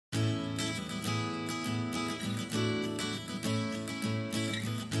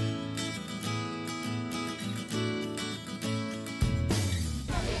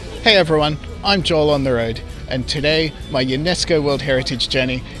Hey everyone, I'm Joel on the road, and today my UNESCO World Heritage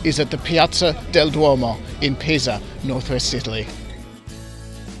journey is at the Piazza del Duomo in Pisa, northwest Italy.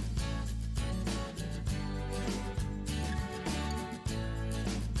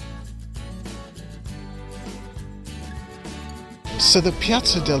 So the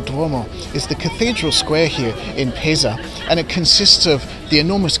Piazza del Duomo is the Cathedral Square here in Pisa, and it consists of the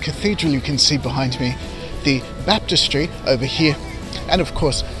enormous cathedral you can see behind me, the Baptistry over here, and of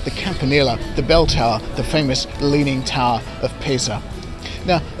course the Campanile, the bell tower, the famous Leaning Tower of Pisa.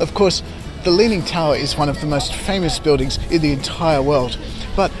 Now, of course, the Leaning Tower is one of the most famous buildings in the entire world,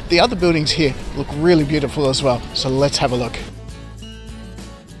 but the other buildings here look really beautiful as well, so let's have a look.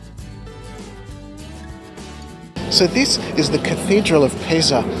 So this is the Cathedral of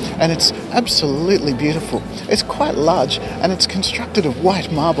Pisa, and it's absolutely beautiful. It's quite large, and it's constructed of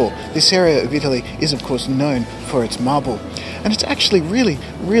white marble. This area of Italy is of course known for its marble. And it's actually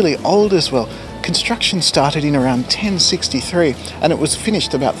really old as well. Construction started in around 1063, and it was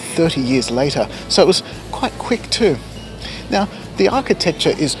finished about 30 years later, so it was quite quick too. Now, the architecture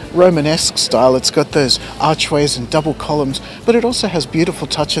is Romanesque style. It's got those archways and double columns, but it also has beautiful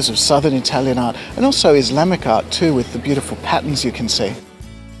touches of Southern Italian art and also Islamic art too, with the beautiful patterns you can see.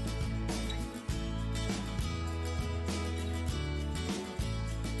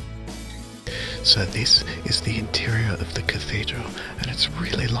 So this is the interior of the cathedral, and it's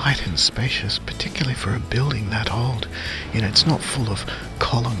really light and spacious, particularly for a building that old. You know, it's not full of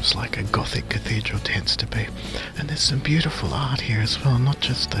columns like a Gothic cathedral tends to be. And there's some beautiful art here as well, not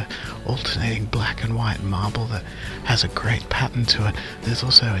just the alternating black and white marble that has a great pattern to it. There's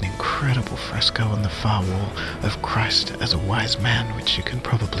also an incredible fresco on the far wall of Christ as a wise man, which you can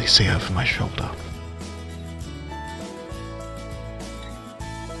probably see over my shoulder.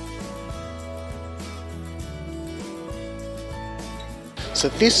 So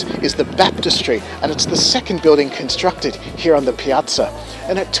this is the Baptistry, and it's the second building constructed here on the piazza.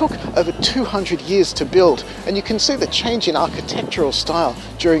 And it took over 200 years to build, and you can see the change in architectural style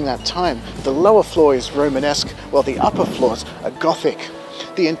during that time. The lower floor is Romanesque, while the upper floors are Gothic.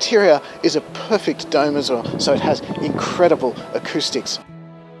 The interior is a perfect dome as well, so it has incredible acoustics.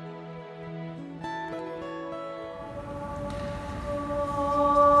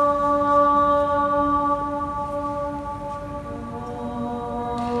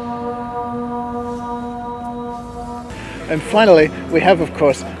 And finally, we have, of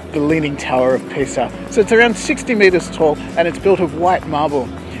course, the Leaning Tower of Pisa. So it's around 60 meters tall, and it's built of white marble.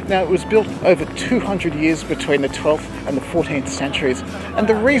 Now, it was built over 200 years between the 12th and the 14th centuries. And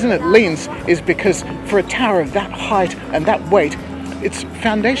the reason it leans is because for a tower of that height and that weight, its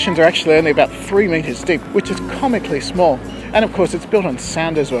foundations are actually only about 3 meters deep, which is comically small. And of course, it's built on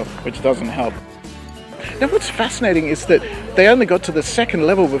sand as well, which doesn't help. Now, what's fascinating is that they only got to the second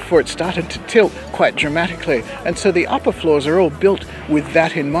level before it started to tilt quite dramatically, and so the upper floors are all built with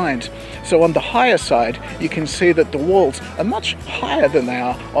that in mind. So on the higher side, you can see that the walls are much higher than they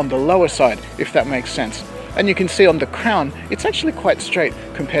are on the lower side, if that makes sense. And you can see on the crown, it's actually quite straight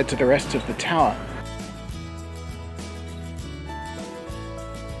compared to the rest of the tower.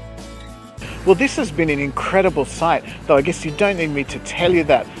 Well, this has been an incredible sight, though I guess you don't need me to tell you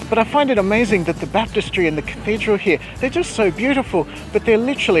that. But I find it amazing that the baptistry and the cathedral here, they're just so beautiful, but they're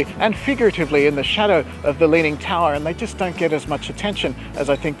literally and figuratively in the shadow of the Leaning Tower, and they just don't get as much attention as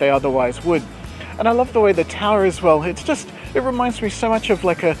I think they otherwise would. And I love the way the tower as well. It reminds me so much of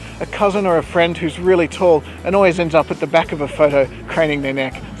like a cousin or a friend who's really tall and always ends up at the back of a photo craning their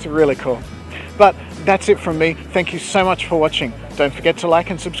neck. It's really cool. But that's it from me. Thank you so much for watching. Don't forget to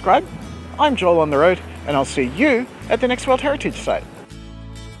like and subscribe. I'm Joel on the road, and I'll see you at the next World Heritage site.